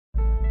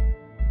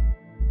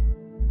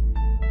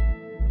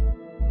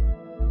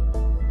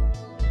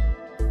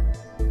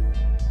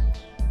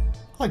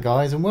Hi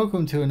guys, and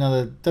welcome to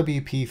another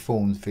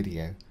WPForms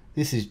video.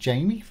 This is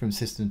Jamie from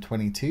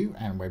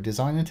System22 and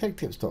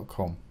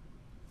webdesignandtechtips.com.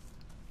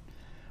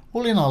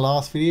 Well, in our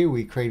last video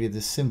we created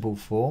this simple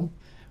form.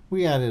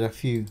 We added a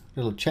few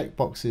little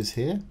checkboxes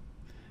here,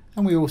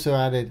 and we also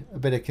added a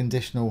bit of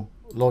conditional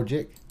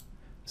logic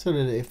so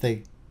that if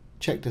they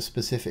checked a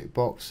specific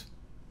box,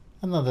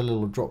 another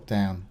little drop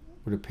down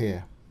would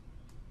appear.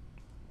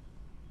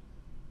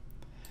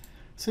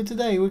 So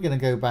today we're going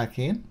to go back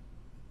in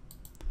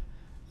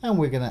and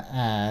we're going to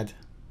add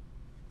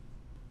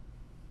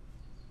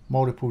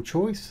multiple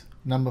choice,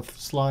 number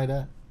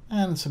slider,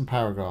 and some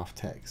paragraph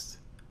text.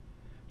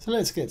 So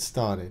let's get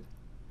started.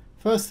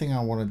 First thing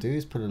I want to do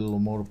is put a little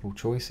multiple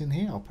choice in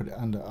here. I'll put it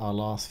under our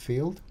last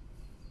field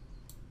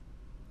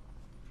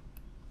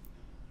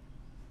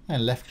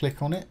and left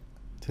click on it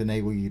to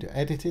enable you to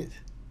edit it.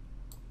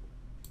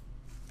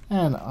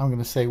 And I'm going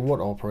to say, what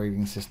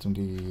operating system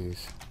do you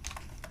use?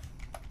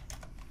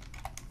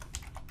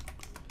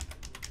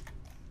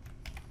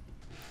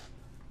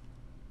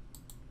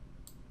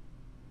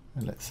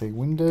 And let's say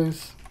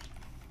Windows,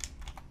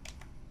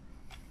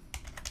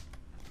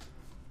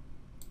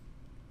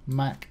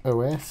 Mac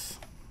OS,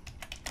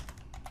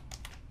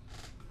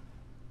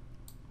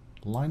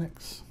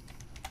 Linux.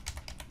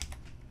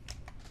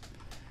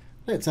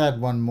 Let's add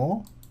one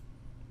more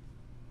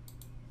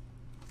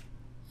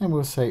and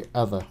we'll say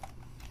other.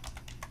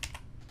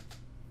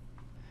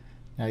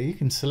 Now you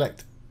can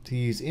select to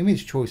use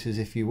image choices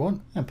if you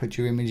want and put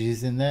your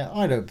images in there.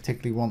 I don't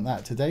particularly want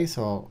that today,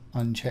 so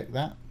I'll uncheck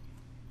that.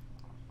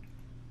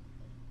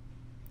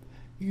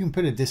 You can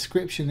put a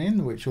description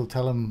in which will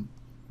tell them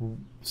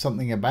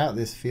something about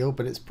this field,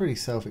 but it's pretty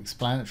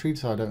self-explanatory,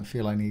 so I don't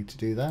feel I need to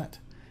do that.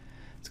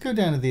 Let's go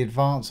down to the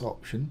advanced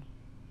option.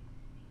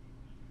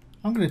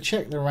 I'm going to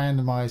check the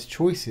randomize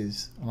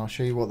choices and I'll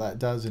show you what that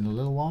does in a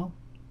little while.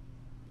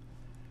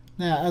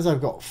 Now as I've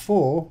got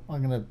 4,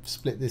 I'm going to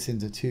split this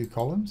into 2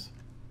 columns.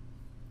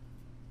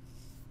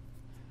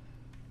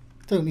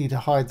 Don't need to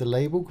hide the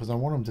label because I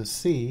want them to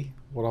see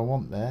what I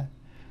want there.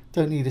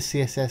 Don't need a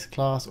CSS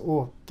class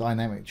or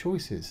dynamic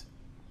choices.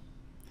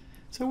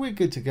 So we're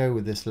good to go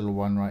with this little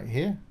one right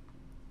here.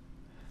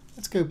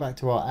 Let's go back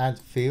to our add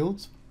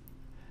fields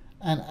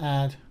and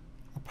add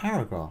a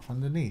paragraph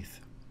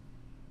underneath.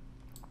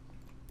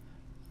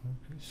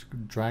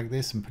 Just drag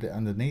this and put it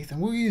underneath,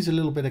 and we'll use a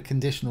little bit of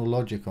conditional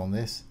logic on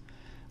this.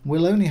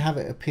 We'll only have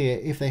it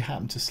appear if they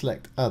happen to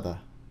select other.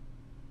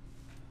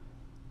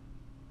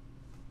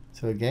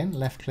 So again,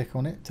 left click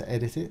on it to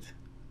edit it.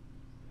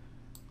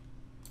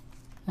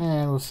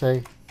 And we'll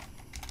say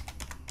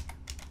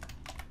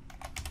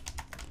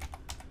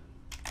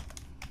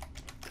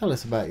tell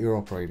us about your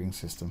operating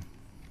system.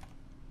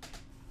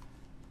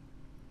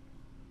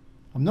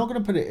 I'm not going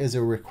to put it as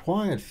a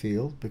required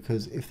field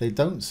because if they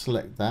don't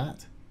select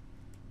that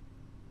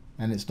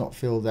and it's not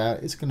filled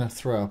out, it's going to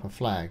throw up a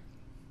flag.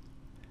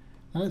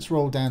 Now let's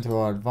roll down to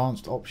our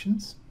advanced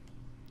options.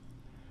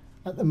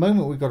 At the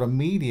moment we've got a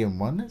medium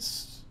one.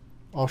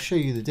 I'll show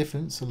you the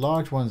difference. The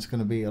large one is going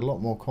to be a lot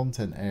more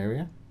content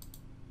area,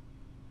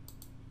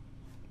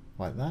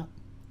 like that,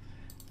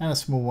 and a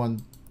small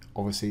one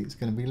obviously it's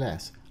going to be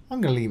less.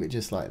 I'm going to leave it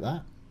just like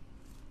that.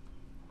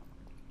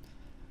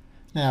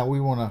 Now we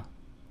want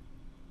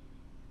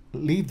to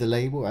leave the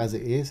label as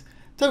it is.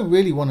 Don't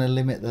really want to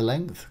limit the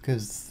length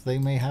because they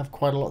may have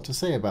quite a lot to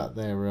say about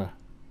their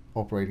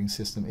operating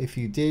system. If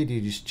you did,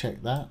 you just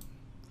check that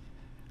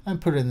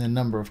and put in the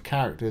number of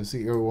characters that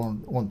you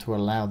want to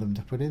allow them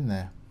to put in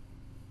there.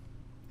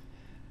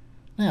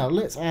 Now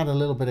let's add a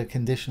little bit of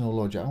conditional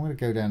logic. I'm going to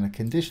go down to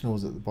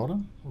conditionals at the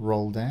bottom,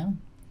 roll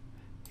down,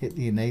 hit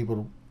the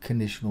enable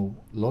conditional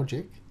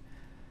logic,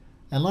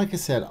 and like I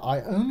said,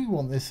 I only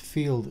want this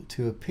field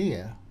to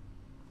appear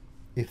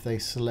if they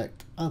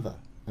select other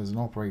as an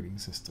operating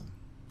system.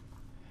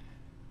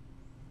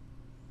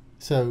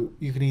 So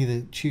you can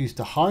either choose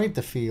to hide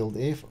the field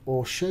if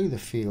or show the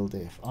field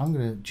if. I'm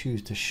going to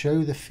choose to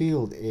show the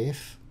field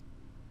if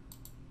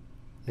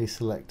they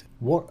select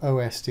what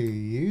OS do you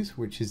use,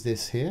 which is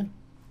this here,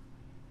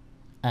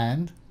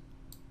 and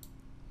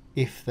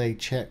if they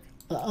check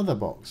the other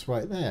box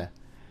right there.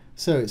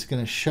 So it's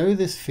going to show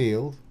this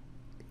field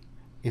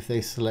if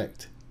they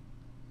select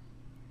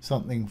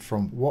something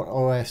from what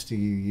OS do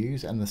you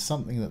use, and the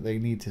something that they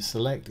need to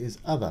select is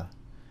other.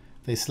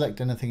 If they select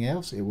anything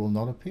else, it will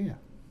not appear.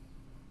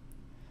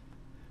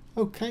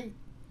 Okay,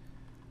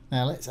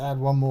 now let's add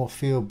one more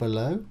field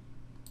below,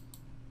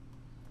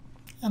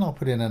 and I'll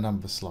put in a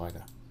number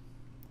slider.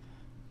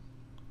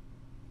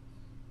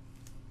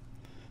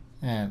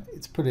 And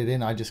it's put it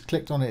in. I just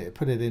clicked on it,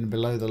 put it in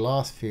below the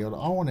last field.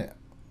 I want it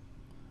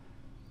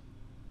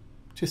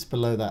just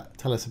below that.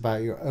 Tell us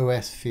about your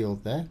OS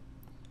field there.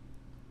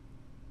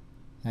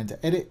 And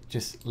to edit,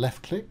 just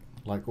left click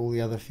like all the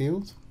other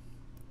fields.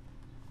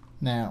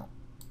 Now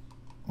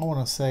I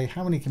want to say,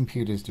 how many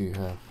computers do you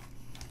have?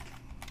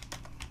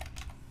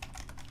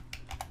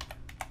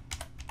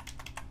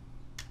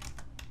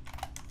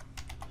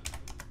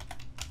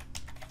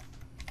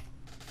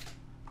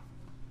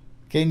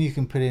 Again, you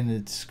can put in a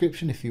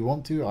description if you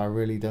want to. I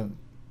really don't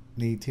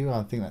need to.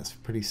 I think that's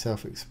pretty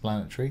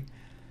self-explanatory.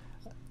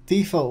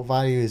 Default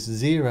value is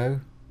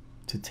 0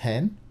 to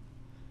 10.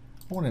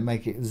 I want to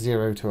make it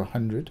 0 to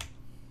 100.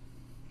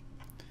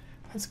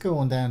 Let's go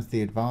on down to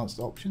the advanced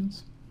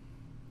options.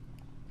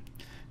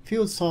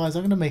 Field size,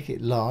 I'm going to make it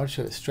large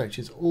so it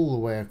stretches all the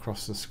way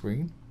across the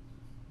screen.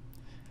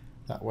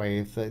 That way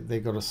if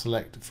they've got to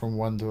select from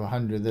 1 to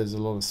 100, there's a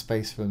lot of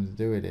space for them to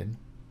do it in.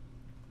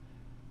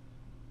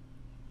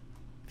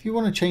 If you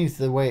want to change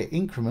the way it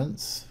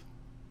increments,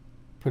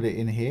 put it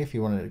in here. If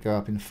you want it to go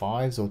up in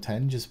 5s or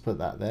 10, just put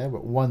that there,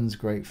 but 1's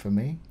great for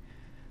me.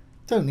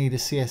 Don't need a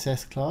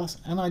CSS class,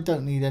 and I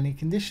don't need any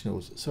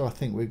conditionals, so I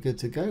think we're good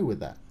to go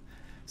with that.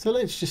 So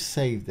let's just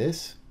save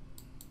this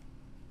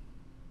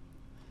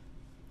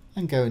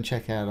and go and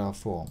check out our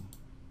form.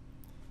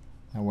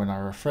 And when I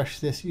refresh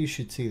this, you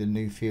should see the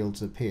new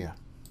fields appear.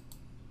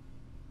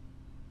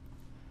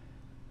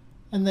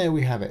 And there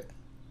we have it.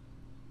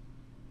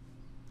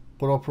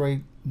 What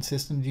operating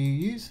system do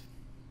you use?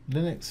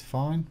 Linux,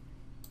 fine.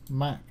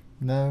 Mac,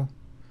 no.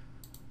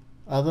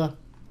 Other,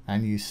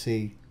 and you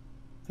see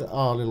that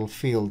our little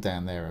field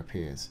down there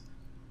appears.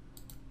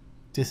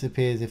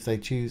 Disappears if they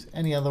choose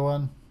any other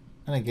one,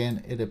 and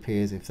again it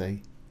appears if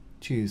they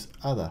choose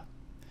other.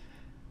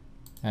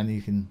 And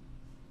you can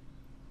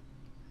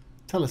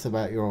tell us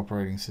about your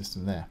operating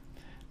system there.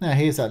 Now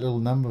here's that little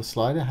number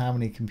slider. How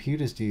many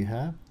computers do you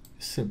have?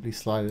 Just simply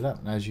slide it up,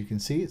 and as you can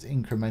see, it's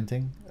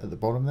incrementing at the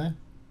bottom there.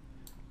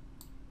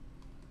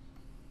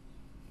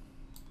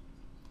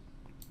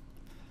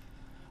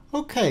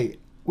 Okay,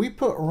 we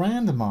put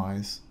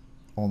randomize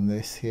on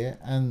this here,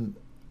 and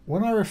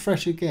when I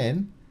refresh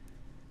again,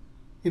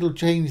 it'll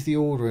change the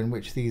order in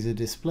which these are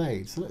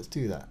displayed. So let's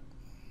do that.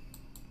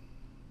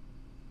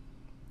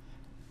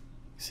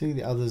 See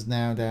the others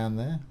now down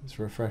there. Let's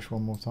refresh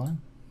one more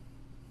time.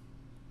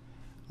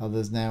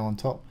 Others now on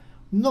top.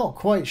 Not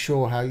quite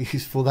sure how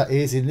useful that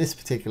is in this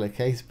particular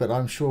case, but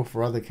I'm sure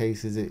for other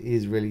cases it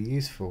is really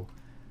useful.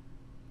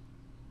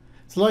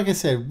 So like I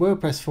said,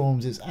 WordPress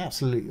Forms is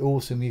absolutely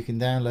awesome. You can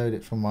download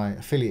it from my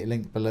affiliate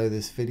link below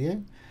this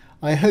video.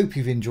 I hope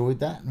you've enjoyed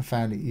that and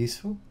found it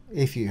useful.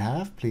 If you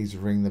have, please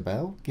ring the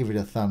bell, give it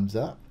a thumbs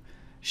up,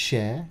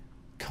 share,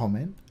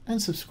 comment,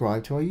 and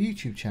subscribe to our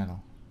YouTube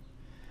channel.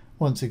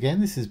 Once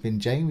again, this has been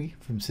Jamie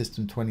from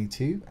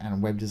System22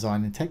 and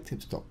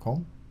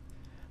webdesignandtechtips.com.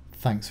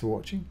 Thanks for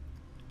watching.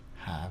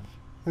 Have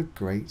a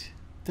great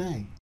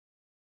day.